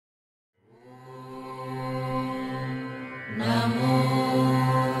நமோ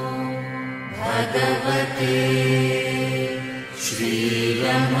பகவதே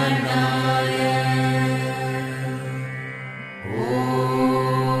ஸ்ரீரமணாய.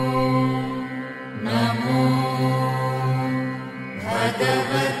 ஓம் நமோ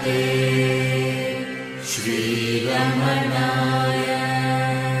பகவதே ஸ்ரீரமணாய.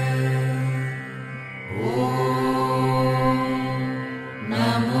 ஓம்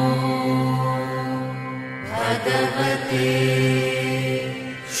நமோ பகவதே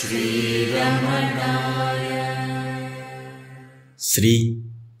ஸ்ரீரமணாய. ஸ்ரீ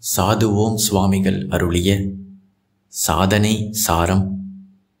சாதுவோம் சுவாமிகள் அருளிய சாதனை சாரம்,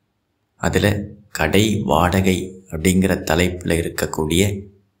 அதில் கடை வாடகை அப்படிங்கிற தலைப்பில் இருக்கக்கூடிய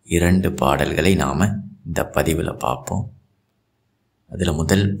 2 பாடல்களை நாம் இந்த பதிவில் பார்ப்போம். அதில்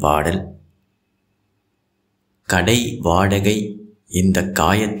முதல் பாடல், கடை வாடகை இந்த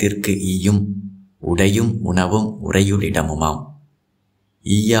காயத்திற்கு ஈயும் உடையும் உணவும் உறையுளிடமுமாம்.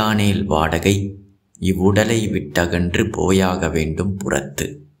 ஈயானேல் வாடகை இவ்வுடலை விட்டகன்று போயாக வேண்டும் புறத்து.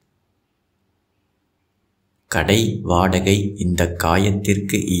 கடை வாடகை இந்த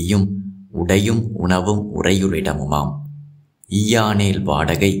காயத்திற்கு ஈயும் உடையும் உணவும் உறையுளிடமுமாம். ஈயானேல்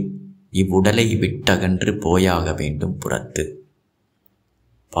வாடகை இவ்வுடலை விட்டகன்று போயாக வேண்டும் புறத்து.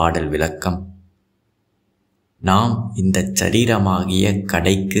 பாடல் விளக்கம். நாம் இந்த சரீரமாகிய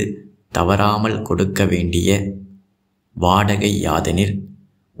கடைக்கு தவறாமல் கொடுக்க வேண்டிய வாடகை யாதெனில்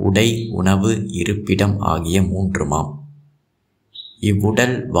உடை உணவு இருப்பிடம் ஆகிய 3மாம்.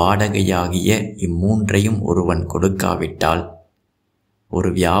 இவ்வுடல் வாடகையாகிய இம்மூன்றையும் ஒருவன் கொடுக்காவிட்டால் ஒரு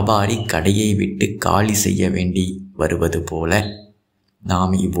வியாபாரி கடையை விட்டு காலி செய்ய வேண்டி வருவது போல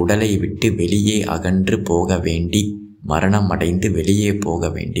நாம் இவ்வுடலை விட்டு வெளியே அகன்று போக வேண்டி மரணம் அடைந்து வெளியே போக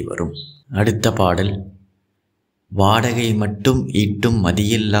வேண்டி வரும். அடுத்த பாடல், வாடகை மட்டும் ஈட்டும்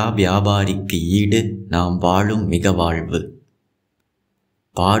மதியில்லா வியாபாரிக்கு ஈடு நாம் வாழும் மிக வாழ்வு.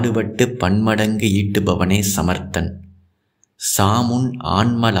 பாடுபட்டு பன்மடங்கு ஈட்டுபவனே சமர்த்தன், சாமுன்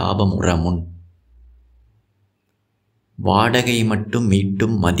ஆன்ம லாபமுறமுன். வாடகை மட்டும்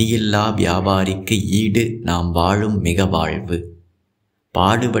ஈட்டும் மதியில்லா வியாபாரிக்கு ஈடு நாம் வாழும் மிக வாழ்வு.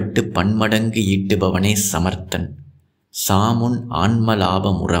 பாடுபட்டு பன்மடங்கு ஈட்டுபவனே சமர்த்தன், சாமுன் ஆன்ம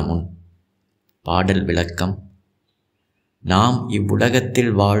லாபமுறமுன். பாடல் விளக்கம். நாம்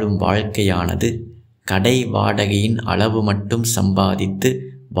இவ்வுலகத்தில் வாழும் வாழ்க்கையானது கடை வாடகையின் அளவு மட்டும் சம்பாதித்து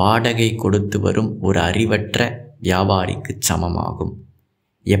வாடகை கொடுத்து வரும் ஒரு அறிவற்ற வியாபாரிக்கு சமமாகும்.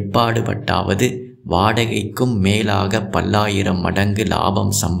 எப்பாடுபட்டாவது வாடகைக்கும் மேலாக 1000 மடங்கு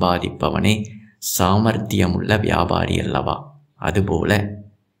லாபம் சம்பாதிப்பவனே சாமர்த்தியமுள்ள வியாபாரி அல்லவா? அதுபோல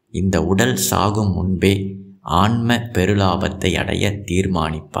இந்த உடல் சாகும் முன்பே ஆன்ம பெருலாபத்தை அடைய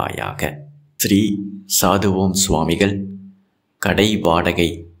தீர்மானிப்பாயாக. ஸ்ரீ சாதுவோம் சுவாமிகள் கடை வாடகை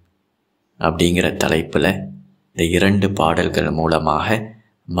அப்படிங்கிற தலைப்பில் இந்த 2 பாடல்கள் மூலமாக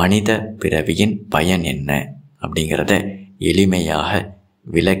மனித பிறவியின் பயன் என்ன அப்படிங்கிறத எளிமையாக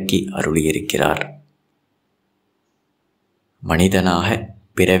விளக்கி அருளியிருக்கிறார். மனிதனாக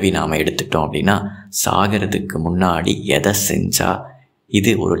பிறவி நாம் எடுத்துட்டோம் அப்படின்னா சாகிறதுக்கு முன்னாடி எதை செஞ்சால்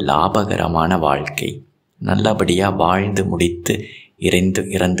இது ஒரு லாபகரமான வாழ்க்கை, நல்லபடியாக வாழ்ந்து முடித்து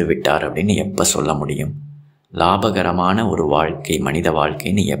இறந்து விட்டார் அப்படின்னு எப்போ சொல்ல முடியும்? லாபகரமான ஒரு வாழ்க்கை மனித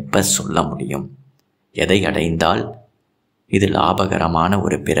வாழ்க்கைன்னு எப்போ சொல்ல முடியும்? எதை அடைந்தால் இது லாபகரமான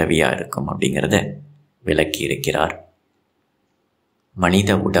ஒரு பிறவியாக இருக்கும் அப்படிங்கிறத விளக்கி இருக்கிறார்.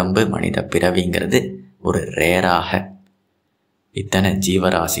 மனித உடம்பு மனித பிறவிங்கிறது ஒரு ரேராக, இத்தனை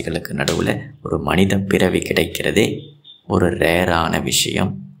ஜீவராசிகளுக்கு நடுவில் ஒரு மனித பிறவி கிடைக்கிறதே ஒரு ரேரான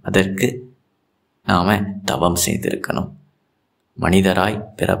விஷயம். அதற்கு நாம் தவம் செய்திருக்கணும். மனிதராய்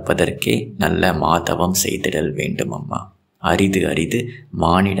பிறப்பதற்கே நல்ல மாதவம் செய்திடல் வேண்டும் அம்மா. அரிது அரிது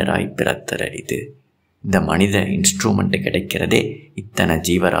மானிடராய் பிறத்தர் அரிது. இந்த மனித இன்ஸ்ட்ருமெண்ட் கிடைக்கிறதே இத்தனை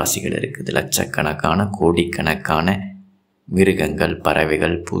ஜீவராசிகள் இருக்குது. லட்சக்கணக்கான கோடிக்கணக்கான மிருகங்கள்,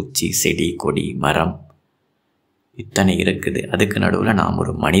 பறவைகள், பூச்சி, செடி, கொடி, மரம் இத்தனை இருக்குது. அதுக்கு நடுவில் நாம்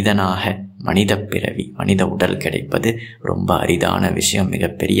ஒரு மனிதனாக மனித பிறவி மனித உடல் கிடைப்பது ரொம்ப அரிதான விஷயம்.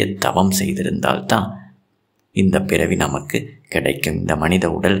 மிகப்பெரிய தவம் செய்திருந்தால்தான் இந்த பிறவி நமக்கு கிடைக்கும், இந்த மனித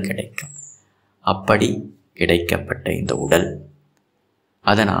உடல் கிடைக்கும். அப்படி கிடைக்கப்பட்ட இந்த உடல்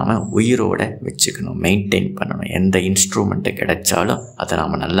அதை நாம் உயிரோடு வச்சுக்கணும், மெயின்டைன் பண்ணணும். எந்த இன்ஸ்ட்ருமெண்ட்டு கிடைச்சாலும் அதை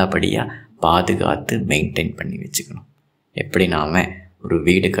நாம் நல்லபடியாக பாதுகாத்து மெயின்டைன் பண்ணி வச்சுக்கணும். எப்படி நாம் ஒரு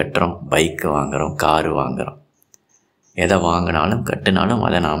வீடு கட்டுறோம், பைக்கு வாங்குகிறோம், காரு வாங்குகிறோம், எதை வாங்கினாலும் கட்டினாலும்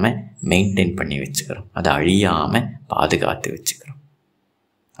அதை நாம் மெயின்டைன் பண்ணி வச்சுக்கிறோம், அதை அழியாமல் பாதுகாத்து வச்சுக்கிறோம்.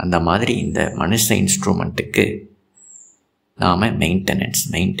 அந்த மாதிரி இந்த மனுஷ இன்ஸ்ட்ருமெண்ட்டுக்கு நாம்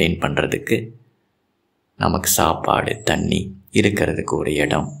மெயின்டைன் பண்ணுறதுக்கு நமக்கு சாப்பாடு, தண்ணி, இருக்கிறதுக்கு ஒரு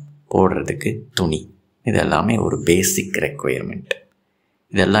இடம், போடுறதுக்கு துணி, இதெல்லாமே ஒரு பேசிக் ரெக்குயர்மெண்ட்.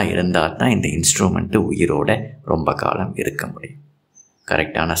 இதெல்லாம் இருந்தால் தான் இந்த இன்ஸ்ட்ருமெண்ட்டு உயிரோட ரொம்ப காலம் இருக்க முடியும்.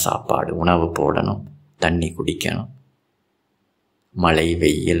 கரெக்டான சாப்பாடு, உணவு போடணும், தண்ணி குடிக்கணும், மழை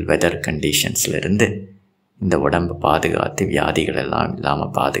வெயில் வெதர் கண்டிஷன்ஸ்லேருந்து இந்த உடம்பை பாதுகாத்து வியாதிகள் எல்லாம்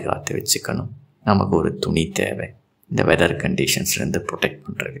இல்லாமல் பாதுகாத்து வச்சுக்கணும். நமக்கு ஒரு துணி தேவை, இந்த வெதர் கண்டிஷன்ஸ்லேருந்து ப்ரொடெக்ட்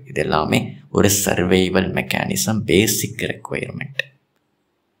பண்ணுறது. இது எல்லாமே ஒரு சர்வைவல் மெக்கானிசம், பேசிக் ரெக்குயர்மெண்ட்.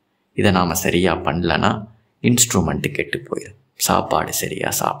 இதை நாம் சரியாக பண்ணலன்னா இன்ஸ்ட்ருமெண்ட்டு கெட்டு போயிடும். சாப்பாடு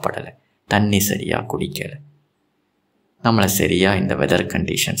சரியாக சாப்பிடலை, தண்ணி சரியாக குடிக்கலை, நம்மளை சரியாக இந்த வெதர்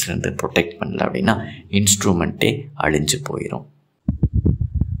கண்டிஷன்ஸ்லேருந்து ப்ரொடெக்ட் பண்ணல அப்படின்னா இன்ஸ்ட்ருமெண்ட்டே அழிஞ்சு போயிடும்.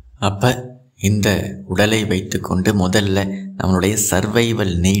 அப்போ இந்த உடலை வைத்துக்கொண்டு முதல்ல நம்மளுடைய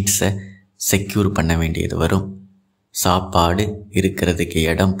சர்வைவல் நீட்ஸை செக்யூர் பண்ண வேண்டியது வரும். சாப்பாடு, இருக்கிறதுக்கு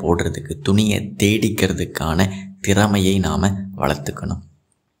இடம், போடுறதுக்கு துணியை தேடிக்கிறதுக்கான திறமையை நாம் வளர்த்துக்கணும்.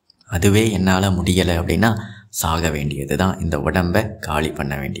 அதுவே என்னால் முடியலை அப்படின்னா சாக வேண்டியது தான், இந்த உடம்பை காலி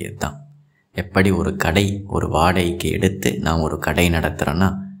பண்ண வேண்டியது தான். எப்படி ஒரு கடை ஒரு வாடகைக்கு எடுத்து நாம் ஒரு கடை நடத்துகிறோன்னா,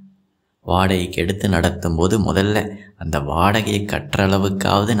 வாடகைக்கு எடுத்து நடத்தும் போது முதல்ல அந்த வாடகையை கட்டுற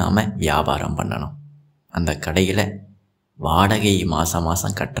அளவுக்காவது நாம் வியாபாரம் பண்ணணும். அந்த கடையில் வாடகை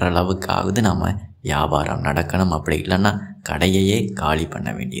மாதம் கட்டுற அளவுக்காவது நாம் வியாபாரம் நடக்கணும். அப்படி இல்லைன்னா கடையையே காலி பண்ண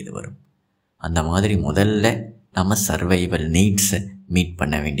வேண்டியது வரும். அந்த மாதிரி முதல்ல நம்ம சர்வைவல் நீட்ஸை மீட்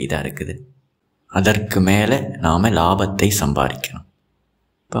பண்ண வேண்டியதாக இருக்குது. அதற்கு மேலே நாம் லாபத்தை சம்பாதிக்கணும்.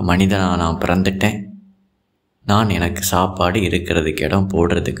 இப்போ மனிதனாக நான் பிறந்துட்டேன், நான் எனக்கு சாப்பாடு, இருக்கிறதுக்கு இடம்,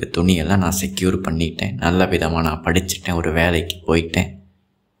 போடுறதுக்கு துணியெல்லாம் நான் செக்யூர் பண்ணிட்டேன், நல்ல விதமாக நான் படிச்சுட்டேன், ஒரு வேலைக்கு போயிட்டேன்,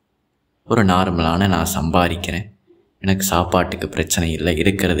 ஒரு நார்மலான நான் சம்பாதிக்கிறேன், எனக்கு சாப்பாட்டுக்கு பிரச்சனை இல்லை,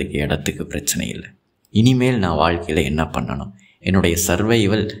 இருக்கிறதுக்கு இடத்துக்கு பிரச்சனை இல்லை. இனிமேல் நான் வாழ்க்கையில் என்ன பண்ணணும்? என்னுடைய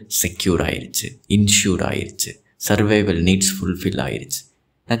சர்வைவல் செக்யூர் ஆயிடுச்சு, இன்ஷூர் ஆயிடுச்சு, சர்வைவல் நீட்ஸ் ஃபுல்ஃபில் ஆயிடுச்சு.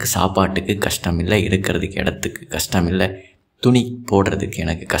 எனக்கு சாப்பாட்டுக்கு கஷ்டம் இல்லை, இருக்கிறதுக்கு இடத்துக்கு கஷ்டம் இல்லை, துணி போடுறதுக்கு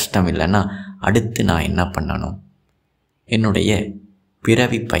எனக்கு கஷ்டம் இல்லைன்னா அடுத்து நான் என்ன பண்ணணும்? என்னுடைய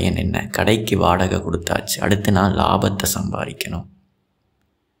பிறவி பயன் என்ன? கடைக்கு வாடகை கொடுத்தாச்சு, அடுத்து நான் லாபத்தை சம்பாதிக்கணும்.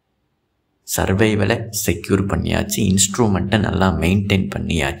 சர்வைவலை செக்யூர் பண்ணியாச்சு, இன்ஸ்ட்ருமெண்ட்டை நல்லா மெயின்டைன்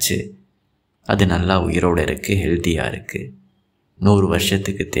பண்ணியாச்சு, அது நல்லா உயிரோடு இருக்குது, ஹெல்த்தியாக இருக்குது, 100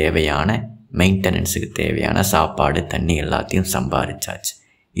 வருஷத்துக்கு தேவையான மெயின்டெனன்ஸுக்கு தேவையான சாப்பாடு, தண்ணி எல்லாத்தையும் சம்பாதிச்சாச்சு.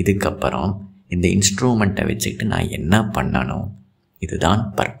 இதுக்கப்புறம் இந்த இன்ஸ்ட்ருமெண்ட்டை வச்சுக்கிட்டு நான் என்ன பண்ணணும்? இதுதான்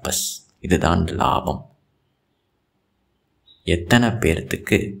பர்பஸ், இதுதான் லாபம். எத்தனை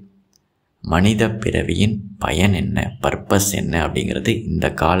பேர்த்துக்கு மனித பிறவியின் பயன் என்ன, பர்பஸ் என்ன அப்படிங்கிறது இந்த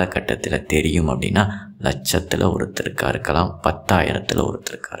காலகட்டத்தில் தெரியும் அப்படின்னா லட்சத்தில் ஒருத்தருக்கா இருக்கலாம், 10,000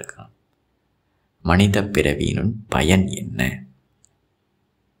 ஒருத்தருக்கா இருக்கலாம். மனித பிறவியின் பயன் என்ன?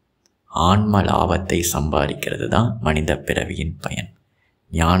 ஆன்ம லாபத்தை சம்பாதிக்கிறது தான் மனித பிறவியின் பயன்.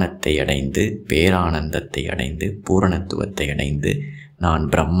 ஞானத்தை அடைந்து, பேரானந்தத்தை அடைந்து, பூரணத்துவத்தை அடைந்து, நான்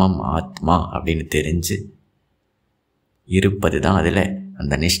பிரம்மம் ஆத்மா அப்படின்னு தெரிஞ்சு இருப்பது தான், அதில்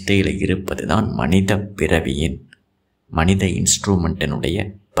அந்த நிஷ்டையில் இருப்பது தான் மனித பிறவியின், மனித இன்ஸ்ட்ருமெண்ட்டினுடைய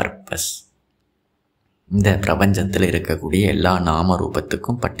பர்பஸ். இந்த பிரபஞ்சத்தில் இருக்கக்கூடிய எல்லா நாம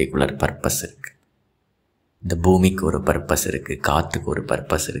ரூபத்துக்கும் பர்டிகுலர் பர்பஸ் இருக்குது. இந்த பூமிக்கு ஒரு பர்பஸ் இருக்குது, காற்றுக்கு ஒரு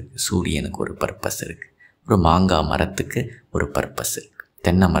பர்பஸ் இருக்குது, சூரியனுக்கு ஒரு பர்பஸ் இருக்குது, ஒரு மாங்காய் மரத்துக்கு ஒரு பர்பஸ் இருக்குது,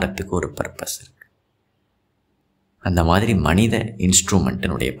 தென்னை மரத்துக்கு ஒரு பர்பஸ் இருக்குது. அந்த மாதிரி மனித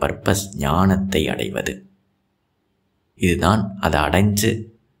இன்ஸ்ட்ருமெண்ட்டினுடைய பர்பஸ் ஞானத்தை அடைவது. இதுதான், அதை அடைஞ்சு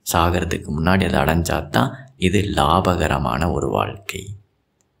சாகிறதுக்கு முன்னாடி அதை அடைஞ்சாதான் இது லாபகரமான ஒரு வாழ்க்கை.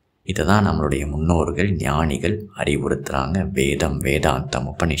 இதை தான் நம்மளுடைய முன்னோர்கள் ஞானிகள் அறிவுறுத்துகிறாங்க. வேதம், வேதாந்தம்,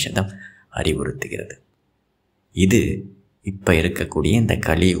 உபனிஷதம் அறிவுறுத்துகிறது. இது இப்போ இருக்கக்கூடிய இந்த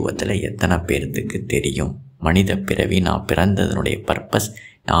கலியுகத்தில் எத்தனை பேர்த்துக்கு தெரியும்? மனித பிறவி, நான் பிறந்ததனுடைய பர்பஸ்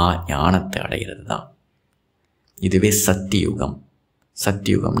நான் ஞானத்தை அடைகிறது தான். இதுவே சத்தியுகம்.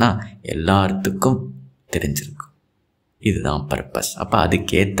 சத்தியுகம்னா எல்லாத்துக்கும் தெரிஞ்சிருக்கும், இதுதான் பர்பஸ். அப்போ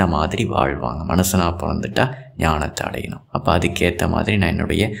அதுக்கேற்ற மாதிரி வாழ்வாங்க. மனுஷனாக பிறந்துட்டா ஞானத்தை அடையணும். அப்போ அதுக்கேற்ற மாதிரி நான்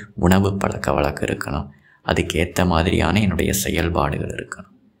என்னுடைய உணவு பழக்க வழக்கம் இருக்கணும், அதுக்கேற்ற மாதிரியான என்னுடைய செயல்பாடுகள்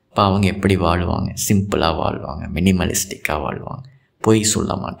இருக்கணும். இப்போ அவங்க எப்படி வாழ்வாங்க? சிம்பிளாக வாழ்வாங்க, மினிமலிஸ்டிக்காக வாழ்வாங்க, பொய்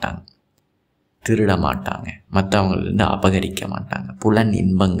சொல்ல மாட்டாங்க, திருட மாட்டாங்க, மற்றவங்களிருந்து அபகரிக்க மாட்டாங்க, புலன்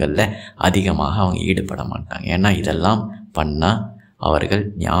இன்பங்களில் அதிகமாக அவங்க ஈடுபட மாட்டாங்க. ஏன்னா இதெல்லாம் பண்ணால் அவர்கள்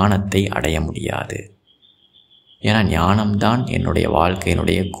ஞானத்தை அடைய முடியாது. ஏன்னா ஞானம்தான் என்னுடைய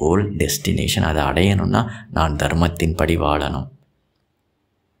வாழ்க்கையினுடைய கோல், டெஸ்டினேஷன். அதை அடையணும்னா நான் தர்மத்தின்படி வாழணும்,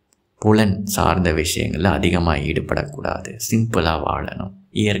 புலன் சார்ந்த விஷயங்களில் அதிகமாக ஈடுபடக்கூடாது, சிம்பிளாக வாழணும்,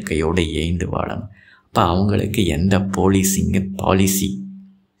 இயற்கையோடு ஏய்ந்து வாழணும். அப்போ அவங்களுக்கு எந்த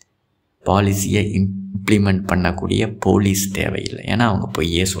பாலிசியை இம்ப்ளிமெண்ட் பண்ணக்கூடிய போலீஸ் தேவையில்லை. ஏன்னா அவங்க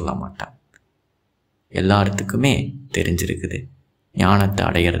பொய்யே சொல்ல மாட்டாங்க. எல்லாத்துக்குமே தெரிஞ்சிருக்குது. ஞானத்தை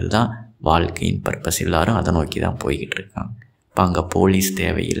அடையிறது தான் வாழ்க்கையின் பர்பஸ். எல்லாரும் அதை நோக்கி தான் போய்கிட்டு இருக்காங்க. இப்போ அங்கே போலீஸ்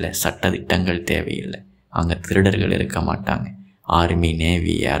தேவையில்லை, சட்டத்திட்டங்கள் தேவையில்லை, அங்கே திருடர்கள் இருக்க மாட்டாங்க, ஆர்மி,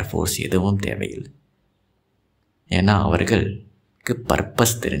 நேவி, ஏர்ஃபோர்ஸ் எதுவும் தேவையில்லை. ஏன்னா அவர்களுக்கு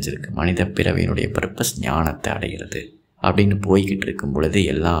பர்பஸ் தெரிஞ்சிருக்கு. மனித பிறவியினுடைய பர்பஸ் ஞானத்தை அடைகிறது அப்படின்னு போய்கிட்டு இருக்கும் பொழுது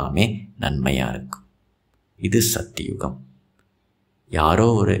எல்லாமே நன்மையாக இருக்கும். இது சத்தியுகம். யாரோ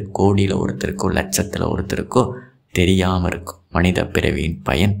ஒரு கோடியில் ஒருத்தருக்கோ லட்சத்தில் ஒருத்தருக்கோ தெரியாமல் இருக்கும் மனித பிறவியின்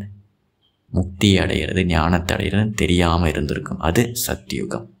பயன், முக்தி அடைகிறது, ஞானத்தை அடைகிறதுன்னு தெரியாமல் இருந்திருக்கும். அது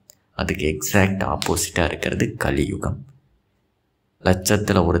சத்தியுகம். அதுக்கு எக்ஸாக்ட் ஆப்போசிட்டாக இருக்கிறது கலியுகம்.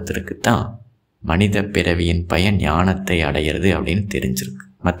 லட்சத்தில் ஒருத்தருக்கு தான் மனித பிறவியின் பயன் ஞானத்தை அடைகிறது அப்படின்னு தெரிஞ்சிருக்கு.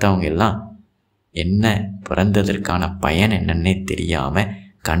 மற்றவங்க எல்லாம் என்ன பிறந்ததற்கான பயன் என்னன்னே தெரியாமல்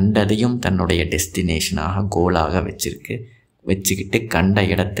கண்டதையும் தன்னுடைய டெஸ்டினேஷனாக கோலாக வச்சுக்கிட்டு கண்ட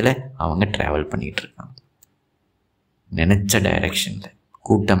இடத்துல அவங்க ட்ராவல் பண்ணிகிட்டு இருக்காங்க. நினச்ச டைரெக்ஷனில்.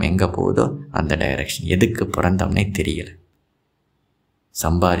 கூட்டம் எங்கே போகுதோ அந்த டைரெக்ஷன். எதுக்கு பிறந்தோம்னே தெரியலை.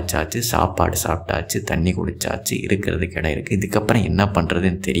 சம்பாரிச்சாச்சு, சாப்பாடு சாப்பிட்டாச்சு, தண்ணி குடிச்சாச்சு, இருக்கிறதுக்கு இடம் இருக்குது. இதுக்கப்புறம் என்ன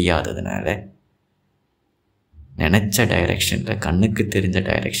பண்ணுறதுன்னு தெரியாததுனால நினச்ச டைரெக்ஷனில், கண்ணுக்கு தெரிஞ்ச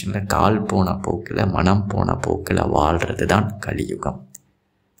டைரெக்ஷனில், கால் போன போக்கில், மனம் போன போக்கில் வாழ்கிறது தான் கலியுகம்.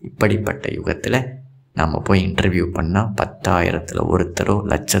 இப்படிப்பட்ட யுகத்தில் நம்ம போய் இன்டர்வியூ பண்ணால் 10,000 ஒருத்தரோ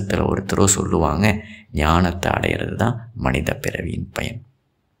லட்சத்தில் ஒருத்தரோ சொல்லுவாங்க ஞானத்தை அடையிறது தான் மனித பிறவியின் பயன்.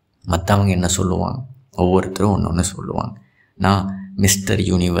 மற்றவங்க என்ன சொல்லுவாங்க? ஒவ்வொருத்தரும் ஒன்று சொல்லுவாங்க. நான் mister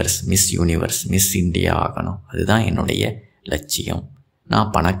universe, miss universe, miss India ஆகணும், அதுதான் என்னுடைய லட்சியம்.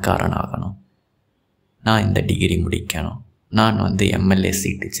 நான் பணக்காரன் ஆகணும், நான் இந்த டிகிரி முடிக்கணும், நான் எம்எல்ஏ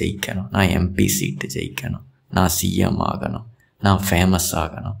சீட்டு ஜெயிக்கணும், நான் எம்பி சீட்டு ஜெயிக்கணும், நான் சிஎம் ஆகணும், நான் ஃபேமஸ்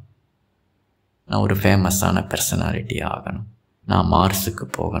ஆகணும், நான் ஒரு ஃபேமஸான பர்சனாலிட்டி ஆகணும், நான் மார்ஸுக்கு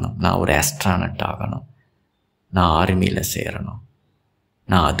போகணும், நான் ஒரு ஆஸ்ட்ரானட் ஆகணும், நான் ஆர்மியில் சேரணும்,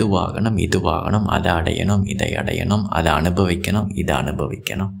 நான் அதுவாகணும், இதுவாகணும், அதை அடையணும், இதை அடையணும், அதை அனுபவிக்கணும், இதை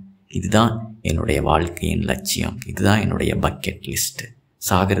அனுபவிக்கணும், இதுதான் என்னுடைய வாழ்க்கையின் லட்சியம், இதுதான் என்னுடைய பக்கெட் லிஸ்ட்டு,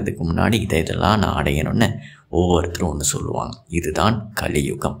 சாகிறதுக்கு முன்னாடி இதெல்லாம் நான் அடையணும்னு ஒவ்வொருத்தரும் ஒன்று சொல்லுவாங்க. இதுதான்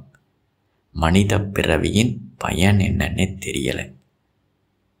கலியுகம். மனித பிறவியின் பயன் என்னன்னே தெரியலை.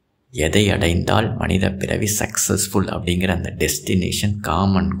 எதை அடைந்தால் மனித பிறவி சக்ஸஸ்ஃபுல் அப்படிங்கிற அந்த டெஸ்டினேஷன்,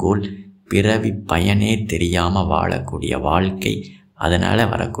 காமன் கோல், பிறவி பயனே தெரியாமல் வாழக்கூடிய வாழ்க்கை, அதனால்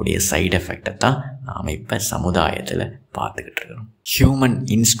வரக்கூடிய சைடு எஃபெக்டை தான் நாம் இப்போ சமுதாயத்தில் பார்த்துக்கிட்டு இருக்கிறோம். ஹியூமன்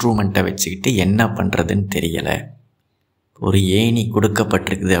இன்ஸ்ட்ருமெண்ட்டை வச்சுக்கிட்டு என்ன பண்ணுறதுன்னு தெரியலை. ஒரு ஏணி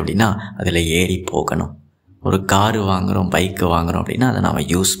கொடுக்கப்பட்டிருக்குது அப்படின்னா அதில் ஏறி போகணும். ஒரு காரு வாங்குகிறோம், பைக்கு வாங்குகிறோம் அப்படின்னா அதை நாம்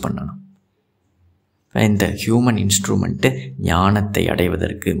யூஸ் பண்ணணும். இந்த ஹியூமன் இன்ஸ்ட்ருமெண்ட்டு ஞானத்தை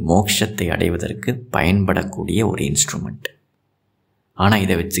அடைவதற்கு, மோட்சத்தை அடைவதற்கு பயன்படக்கூடிய ஒரு இன்ஸ்ட்ருமெண்ட். ஆனால்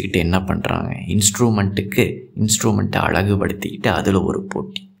இதை வச்சுக்கிட்டு என்ன பண்ணுறாங்க? இன்ஸ்ட்ருமெண்ட்டை அழகுபடுத்திக்கிட்டு அதில் ஒரு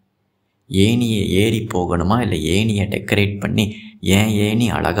போட்டி. ஏணியை ஏறி போகணுமா இல்லை ஏணியை டெக்கரேட் பண்ணி ஏன் ஏணி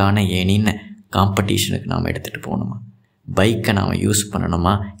அழகான ஏணின்னு காம்படிஷனுக்கு நாம் எடுத்துகிட்டு போகணுமா? பைக்கை நாம் யூஸ்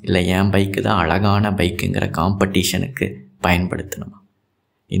பண்ணணுமா இல்லை என் பைக்கு தான் அழகான பைக்குங்கிற காம்படிஷனுக்கு பயன்படுத்தணுமா?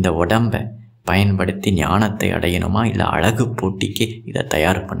 இந்த உடம்பை பயன்படுத்தி ஞானத்தை அடையணுமா இல்லை அழகு போட்டிக்கு இதை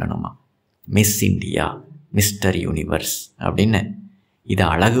தயார் பண்ணணுமா? மிஸ் இந்தியா, மிஸ்டர் யூனிவர்ஸ் அப்படின்னு இதை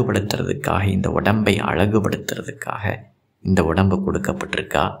அழகுபடுத்துறதுக்காக, இந்த உடம்பை அழகுபடுத்துறதுக்காக இந்த உடம்பு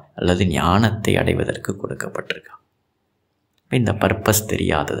கொடுக்கப்பட்டிருக்கா அல்லது ஞானத்தை அடைவதற்கு கொடுக்கப்பட்டிருக்கா? இந்த பர்பஸ்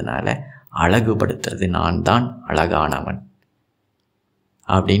தெரியாததுனால அழகுபடுத்துறது, நான் தான் அழகானவன்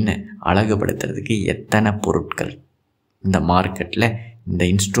அப்படின்னு அழகுபடுத்துறதுக்கு எத்தனை பொருட்கள் இந்த மார்க்கெட்டில், இந்த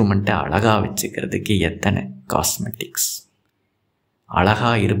இன்ஸ்ட்ருமெண்ட்டை அழகாக வச்சுக்கிறதுக்கு எத்தனை காஸ்மெட்டிக்ஸ்.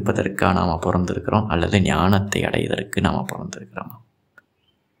 அழகாக இருப்பதற்காக நாம் பிறந்திருக்கிறோம் அல்லது ஞானத்தை அடைவதற்கு நாம் பிறந்திருக்கிறோமா?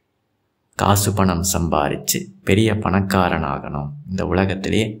 காசு பணம் சம்பாரித்து பெரிய பணக்காரன் ஆகணும், இந்த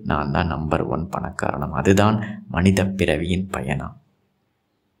உலகத்திலே நான் தான் நம்பர் 1 பணக்காரனம், அதுதான் மனித பிறவியின் பயணம்.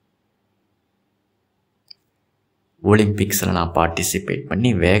 ஒலிம்பிக்ஸில் நான் பார்ட்டிசிபேட் பண்ணி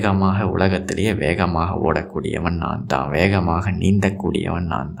வேகமாக, உலகத்திலேயே வேகமாக ஓடக்கூடியவன் நான் தான், வேகமாக நீந்தக்கூடியவன்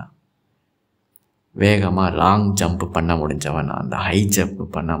நான் தான், வேகமாக லாங் ஜம்ப் பண்ண முடிஞ்சவன் நான் தான், ஹை ஜம்ப்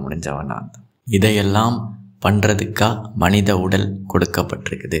பண்ண முடிஞ்சவன் நான் தான். இதையெல்லாம் பண்ணுறதுக்காக மனித உடல்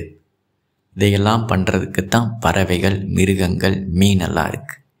கொடுக்கப்பட்டிருக்குது. இதையெல்லாம் பண்ணுறதுக்கு தான் பறவைகள், மிருகங்கள், மீனெல்லாம்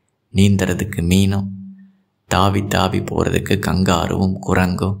இருக்குது. நீந்துறதுக்கு மீனும், தாவி தாவி போகிறதுக்கு கங்காருவும்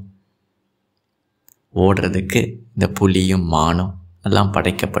குரங்கும், ஓடுறதுக்கு இந்த புலியும் மானும் எல்லாம்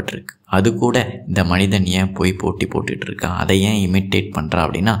படைக்கப்பட்டிருக்கு. அது கூட இந்த மனிதன் ஏன் போய் போட்டி போட்டுட்ருக்கான், அதை ஏன் இமிட்டேட் பண்ணுறான்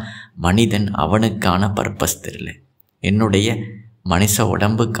அப்படின்னா, மனிதன் அவனுக்கான பர்பஸ் தெரியல. என்னுடைய மனுஷ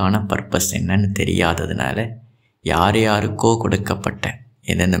உடம்புக்கான பர்பஸ் என்னன்னு தெரியாததுனால யார் யாருக்கோ கொடுக்கப்பட்ட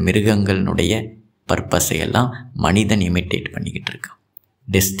எந்தெந்த மிருகங்களினுடைய பர்பஸை எல்லாம் மனிதன் இமிட்டேட் பண்ணிக்கிட்டு இருக்கான்.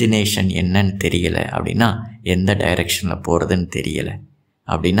 டெஸ்டினேஷன் என்னன்னு தெரியலை அப்படின்னா, எந்த டைரக்ஷனில் போகிறதுன்னு தெரியலை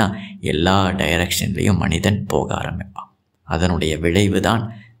அப்படின்னா எல்லா டைரக்ஷன்லேயும் மனிதன் போக ஆரம்பிப்பான். அதனுடைய விளைவு தான்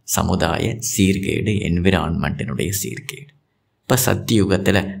சமுதாய சீர்கேடு, என்விரான்மெண்ட்டினுடைய சீர்கேடு. இப்போ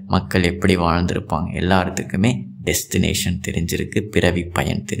சத்தியுகத்தில் மக்கள் எப்படி வாழ்ந்திருப்பாங்க? எல்லாத்துக்குமே டெஸ்டினேஷன் தெரிஞ்சிருக்கு, பிறவி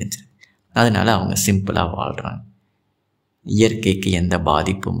பயன் தெரிஞ்சிருக்கு. அதனால் அவங்க சிம்பிளாக வாழ்கிறாங்க. இயற்கைக்கு எந்த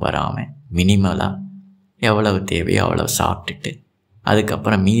பாதிப்பும் வராமல் மினிமலாக எவ்வளவு தேவையோ அவ்வளவு சாப்பிட்டுட்டு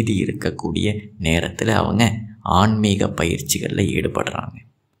அதுக்கப்புறம் மீதி இருக்கக்கூடிய நேரத்தில் அவங்க ஆன்மீக பயிற்சிகளில் ஈடுபடுறாங்க.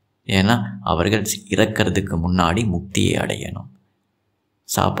 ஏன்னா அவர்கள் இறக்கிறதுக்கு முன்னாடி முக்தியை அடையணும்.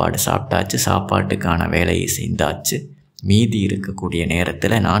 சாப்பாடு சாப்பிட்டாச்சு, சாப்பாட்டுக்கான வேலையை செய்தாச்சு, மீதி இருக்கக்கூடிய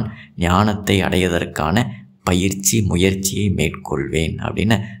நேரத்தில் நான் ஞானத்தை அடைவதற்கான பயிற்சி முயற்சியை மேற்கொள்வேன்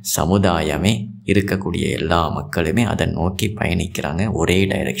அப்படின்னு சமுதாயமே, இருக்கக்கூடிய எல்லா மக்களுமே அதை நோக்கி பயணிக்கிறாங்க. ஒரே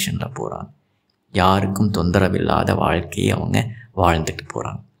டைரெக்ஷனில் போகிறாங்க. யாருக்கும் தொந்தரவில்லாத வாழ்க்கையை அவங்க வாழ்ந்துட்டு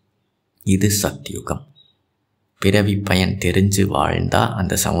போகிறாங்க. இது சத்தியுகம். பிறவி பயன் தெரிஞ்சு வாழ்ந்தால்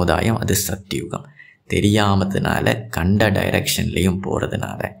அந்த சமுதாயம் அது சத்தியுகம். தெரியாமதுனால கண்ட டைரக்ஷன்லேயும்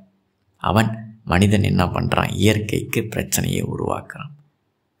போகிறதுனால மனிதன் என்ன பண்ணுறான்? இயற்கைக்கு பிரச்சனையை உருவாக்குறான்.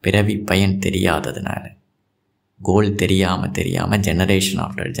 பிறவி பயன் தெரியாததுனால, கோல் தெரியாமல் ஜெனரேஷன்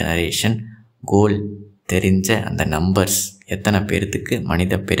ஆஃப்டர் ஜெனரேஷன் கோல் தெரிஞ்ச அந்த நம்பர்ஸ் எத்தனை பேர்த்துக்கு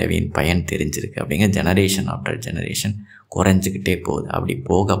மனித பிறவியின் பயன் தெரிஞ்சிருக்கு அப்படிங்க ஜெனரேஷன் ஆஃப்டர் ஜெனரேஷன் குறைஞ்சிக்கிட்டே போகுது. அப்படி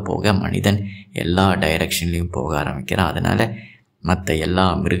போக போக மனிதன் எல்லா டைரக்ஷன்லேயும் போக ஆரம்பிக்கிறான். அதனால் மற்ற எல்லா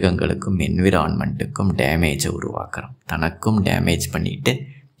மிருகங்களுக்கும் என்விரான்மெண்ட்டுக்கும் டேமேஜை உருவாக்குறான். தனக்கும் டேமேஜ் பண்ணிவிட்டு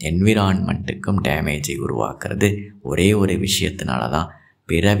என்விரான்மெண்ட்டுக்கும் டேமேஜை உருவாக்குறது ஒரே ஒரு விஷயத்தினால தான்,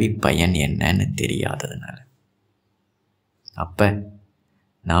 பிறவி பயன் என்னன்னு தெரியாததுனால. அப்போ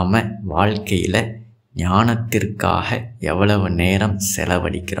நாம் வாழ்க்கையில் ஞானத்திற்காக எவ்வளவு நேரம்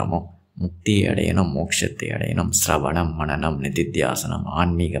செலவழிக்கிறோமோ, முக்தியை அடையணும், மோட்சத்தை அடையணும், சிரவணம், மனனம், நிதித்தியாசனம்,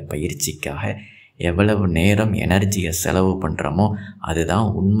 ஆன்மீக பயிற்சிக்காக எவ்வளவு நேரம் எனர்ஜியை செலவு பண்ணுறோமோ அதுதான்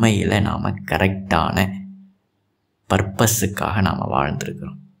உண்மையில் நாம் கரெக்டான பர்பஸுக்காக நாம்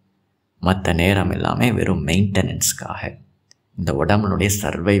வாழ்ந்துருக்கிறோம். மற்ற நேரம் எல்லாமே வெறும் மெயின்டெனன்ஸ்க்காக, இந்த உடம்புடைய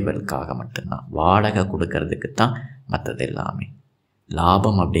சர்வைவலுக்காக மட்டும்தான், வாடகை கொடுக்கறதுக்கு தான் மற்றது எல்லாமே.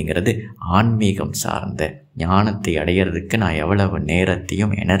 லாபம் அப்படிங்கிறது ஆன்மீகம் சார்ந்த ஞானத்தை அடையிறதுக்கு நான் எவ்வளவு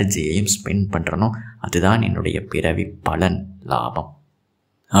நேரத்தையும் எனர்ஜியையும் ஸ்பெண்ட் பண்ணுறனோ அதுதான் என்னுடைய பிறவி பலன், லாபம்.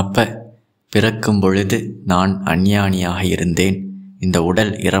 அப்போ பிறக்கும் பொழுது நான் அஞ்ஞானியாக இருந்தேன். இந்த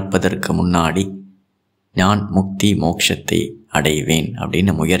உடல் இறப்பதற்கு முன்னாடி நான் முக்தி மோட்சத்தை அடைவேன்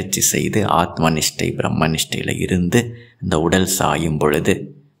அப்படின்னு முயற்சி செய்து ஆத்மனிஷ்டை பிரம்மனிஷ்டையில் இருந்து இந்த உடல் சாயும் பொழுது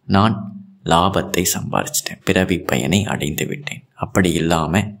நான் லாபத்தை சம்பாதிச்சிட்டேன், பிறவி பயனை அடைந்து விட்டேன். அப்படி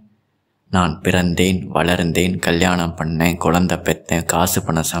இல்லாமல் நான் பிறந்தேன், வளர்ந்தேன், கல்யாணம் பண்ணேன், குழந்தை பெற்றேன், காசு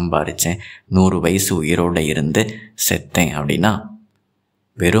பணம் சம்பாதிச்சேன், 100 வயசு உயிரோடு இருந்து செத்தேன் அப்படின்னா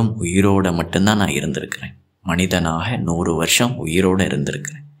வெறும் உயிரோடு மட்டும்தான் நான் இருந்திருக்கிறேன். மனிதனாக 100 வருஷம் உயிரோடு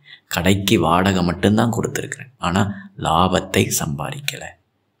இருந்திருக்கிறேன். கடைக்கு வாடகை மட்டும்தான் கொடுத்துருக்குறேன், ஆனால் லாபத்தை சம்பாதிக்கலை.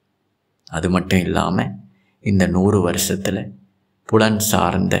 அது மட்டும் இல்லாமல் இந்த 100 வருஷத்தில் புலன்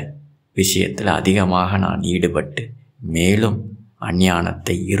சார்ந்த விஷயத்தில் அதிகமாக நான் ஈடுபட்டு மேலும்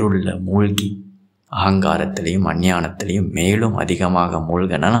அஞ்ஞானத்தை இருளில் மூழ்கி அகங்காரத்திலையும் அஞ்ஞானத்திலையும் மேலும் அதிகமாக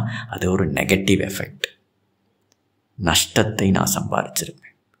மூழ்கினா அது ஒரு நெகட்டிவ் எஃபெக்ட். நஷ்டத்தை நான்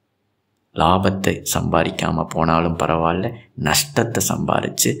சம்பாதிச்சிருப்பேன். லாபத்தை சம்பாதிக்காமல் போனாலும் பரவாயில்ல, நஷ்டத்தை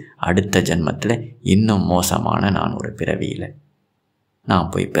சம்பாதிச்சு அடுத்த ஜென்மத்தில் இன்னும் மோசமான நான் ஒரு பிறவியில்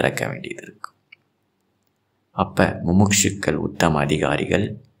நான் போய் பிறக்க வேண்டியது இருக்கும். அப்போ முமுட்சுக்கள், உத்தம அதிகாரிகள்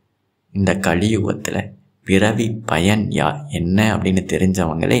இந்த கலியுகத்தில் பிறவி பயன் என்ன அப்படின்னு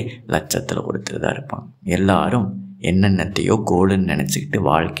தெரிஞ்சவங்களே லட்சத்தில் ஒருத்தர் தான் இருப்பாங்க. எல்லாரும் என்னென்னத்தையோ கோலுன்னு நினச்சிக்கிட்டு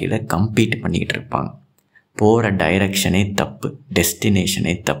வாழ்க்கையில் கம்பீட் பண்ணிக்கிட்டு இருப்பாங்க. போகிற டைரக்ஷனே தப்பு,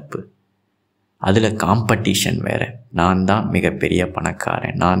 டெஸ்டினேஷனே தப்பு. அதில் காம்படிஷன் வேறு. நான் தான் மிகப்பெரிய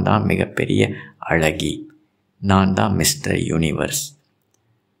பணக்காரன், நான் தான் மிகப்பெரிய அழகி, நான் தான் மிஸ்டர் யூனிவர்ஸ்,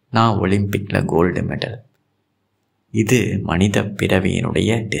 நான் ஒலிம்பிக்கில் கோல்டு மெடல். இது மனித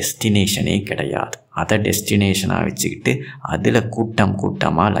பிறவியினுடைய டெஸ்டினேஷனே கிடையாது. அதை டெஸ்டினேஷனாக வச்சுக்கிட்டு அதில்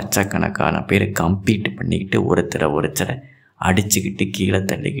கூட்டமாக லட்சக்கணக்கான பேர் கம்பீட் பண்ணிக்கிட்டு ஒருத்தரை அடிச்சுக்கிட்டு கீழே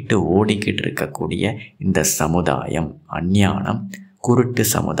தள்ளிக்கிட்டு ஓடிக்கிட்டு இருக்கக்கூடிய இந்த சமுதாயம் அஞ்ஞானம், குருட்டு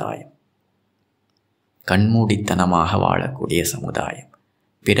சமுதாயம், கண்மூடித்தனமாக வாழக்கூடிய சமுதாயம்,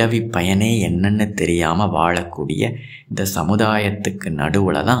 பிறவி பயனே என்னன்னு தெரியாமல் வாழக்கூடிய இந்த சமுதாயத்துக்கு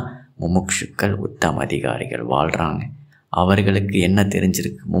நடுவில் தான் முமுட்சுக்கள், உத்தம அதிகாரிகள் வாழ்கிறாங்க. அவர்களுக்கு என்ன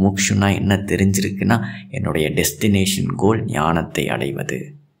தெரிஞ்சிருக்கு? முமுட்சுனா என்ன தெரிஞ்சிருக்குன்னா என்னுடைய டெஸ்டினேஷன் கோல் ஞானத்தை அடைவது.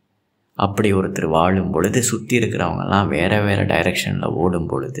 அப்படி ஒருத்தர் வாழும் பொழுது சுற்றி இருக்கிறவங்கெல்லாம் வேறு வேறு டைரெக்ஷனில் ஓடும்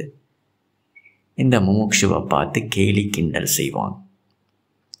பொழுது இந்த முமுட்சுவை பார்த்து கேலி கிண்டல் செய்வாங்க.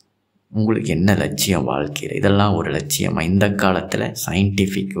 உங்களுக்கு என்ன லட்சியம் வாழ்க்கையில்? இதெல்லாம் ஒரு லட்சியமாக? இந்த காலத்தில்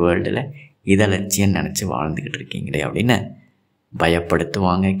சயின்டிஃபிக் வேர்ல்டில் இதை லட்சியம் நினச்சி வாழ்ந்துக்கிட்டு இருக்கீங்களே அப்படின்னு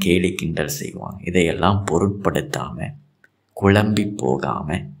பயப்படுத்துவாங்க, கேலி கிண்டல் செய்வாங்க. இதையெல்லாம் பொருட்படுத்தாமல், குழம்பி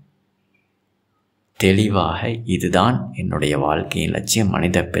போகாமல், தெளிவாக இதுதான் என்னுடைய வாழ்க்கையின் லட்சியம்,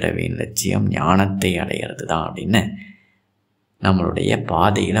 மனித பிறவியின் லட்சியம், ஞானத்தை அடையிறது தான் அப்படின்னு நம்மளுடைய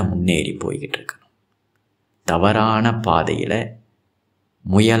பாதையில் முன்னேறி போய்கிட்டு இருக்கணும். தவறான பாதையில்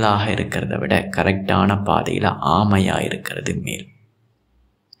முயலாக இருக்கிறத விட கரெக்டான பாதையில் ஆமையாக இருக்கிறது மேல்.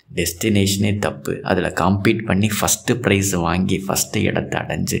 டெஸ்டினேஷனே தப்பு, அதில் காம்பீட் பண்ணி ஃபஸ்ட்டு ப்ரைஸ் வாங்கி ஃபஸ்ட்டு இடத்தை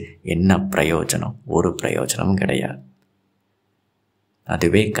அடைஞ்சு என்ன பிரயோஜனம்? ஒரு பிரயோஜனமும் கிடையாது.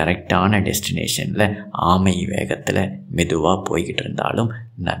 அதுவே கரெக்டான டெஸ்டினேஷனில் ஆமை வேகத்தில் மெதுவாக போய்கிட்டு இருந்தாலும்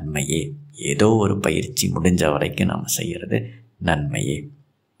நன்மையே. ஏதோ ஒரு பயிற்சி முடிஞ்ச வரைக்கும் நாம் செய்கிறது நன்மையே.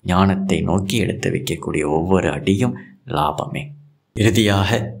 ஞானத்தை நோக்கி எடுத்து வைக்கக்கூடிய ஒவ்வொரு அடியும் லாபமே. இறுதியாக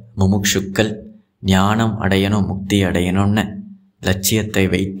முமுட்சுக்கள் ஞானம் அடையணும், முக்தி அடையணும்னு லட்சியத்தை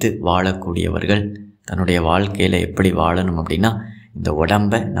வைத்து வாழக்கூடியவர்கள் தன்னுடைய வாழ்க்கையில் எப்படி வாழணும் அப்படின்னா, இந்த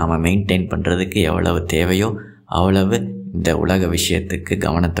உடம்பை நாம் மெயின்டைன் பண்ணுறதுக்கு எவ்வளவு தேவையோ அவ்வளவு இந்த உலக விஷயத்துக்கு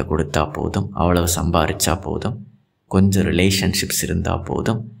கவனத்தை கொடுத்தா போதும், அவ்வளவு சம்பாரித்தா போதும், கொஞ்சம் ரிலேஷன்ஷிப்ஸ் இருந்தால்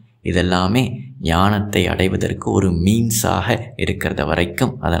போதும். இதெல்லாமே ஞானத்தை அடைவதற்கு ஒரு மீன்ஸாக இருக்கிறத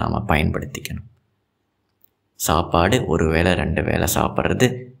வரைக்கும் அதை நாம் பயன்படுத்திக்கணும். சாப்பாடு ஒரு வேளை 2 வேளை சாப்பிட்றது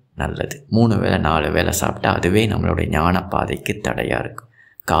நல்லது. 3 வேளை 4 வேளை சாப்பிட்டா அதுவே நம்மளுடைய ஞான பாதைக்கு தடையாக இருக்கும்.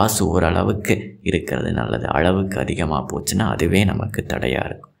 காசு ஓரளவுக்கு இருக்கிறது நல்லது, அளவுக்கு அதிகமாக போச்சுன்னா அதுவே நமக்கு தடையாக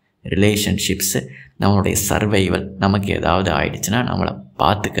இருக்கும். ரிலேஷன்ஷிப்ஸு நம்மளுடைய சர்வைவல், நமக்கு ஏதாவது ஆயிடுச்சுன்னா நம்மளை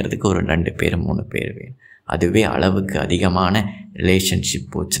பார்த்துக்கிறதுக்கு ஒரு 2 பேர் 3 பேர் வேணும். அதுவே அளவுக்கு அதிகமான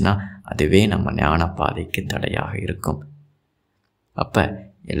ரிலேஷன்ஷிப் போச்சுன்னா அதுவே நம்ம ஞான பாதைக்கு தடையாக இருக்கும். அப்போ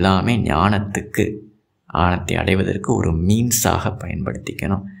எல்லாமே ஞானத்தை அடைவதற்கு ஒரு மீன்ஸாக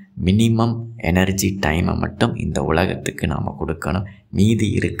பயன்படுத்திக்கணும். மினிமம் எனர்ஜி டைமை மட்டும் இந்த உலகத்துக்கு நாம் கொடுக்கணும். மீதி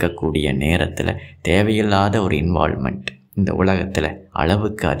இருக்கக்கூடிய நேரத்தில் தேவையில்லாத ஒரு இன்வால்மெண்ட், இந்த உலகத்தில்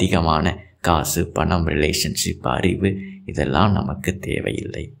அளவுக்கு அதிகமான காசு, பணம், ரிலேஷன்ஷிப், அறிவு இதெல்லாம் நமக்கு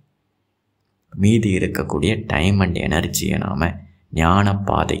தேவையில்லை. மீதி இருக்கக்கூடிய டைம் அண்ட் எனர்ஜியை நாம் ஞான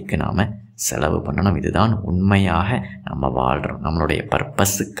பாதைக்கு நாம் செலவு பண்ணணும். இதுதான் உண்மையாக நம்ம வாழ்கிறோம். நம்மளுடைய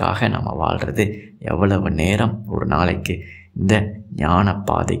பர்பஸுக்காக நம்ம வாழ்கிறது. எவ்வளவு நேரம் ஒரு நாளைக்கு இந்த ஞான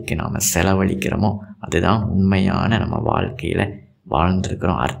பாதைக்கு நாம் செலவழிக்கிறோமோ அதுதான் உண்மையான நம்ம வாழ்க்கையில்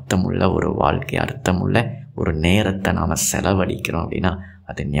வாழ்ந்துருக்கிறோம். அர்த்தமுள்ள ஒரு வாழ்க்கை, அர்த்தமுள்ள ஒரு நேரத்தை நாம் செலவழிக்கிறோம் அப்படின்னா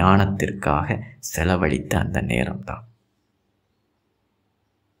அது ஞானத்திற்காக செலவழித்த அந்த நேரம்தான்.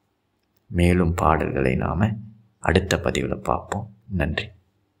 மேலும் பாடல்களை நாம் அடுத்த பதிவில் பார்ப்போம். நன்றி.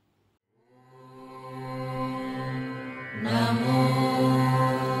 நமோ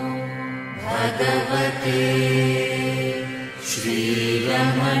பகவதே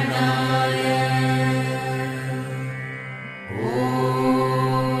ஸ்ரீரமணாய.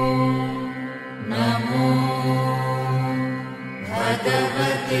 ஓம் நமோ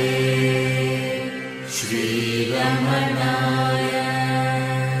பகவதே ஸ்ரீரமணாய.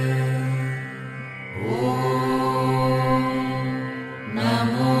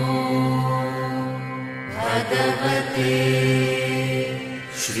 भगवते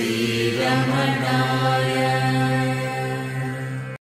श्रीरमणाय.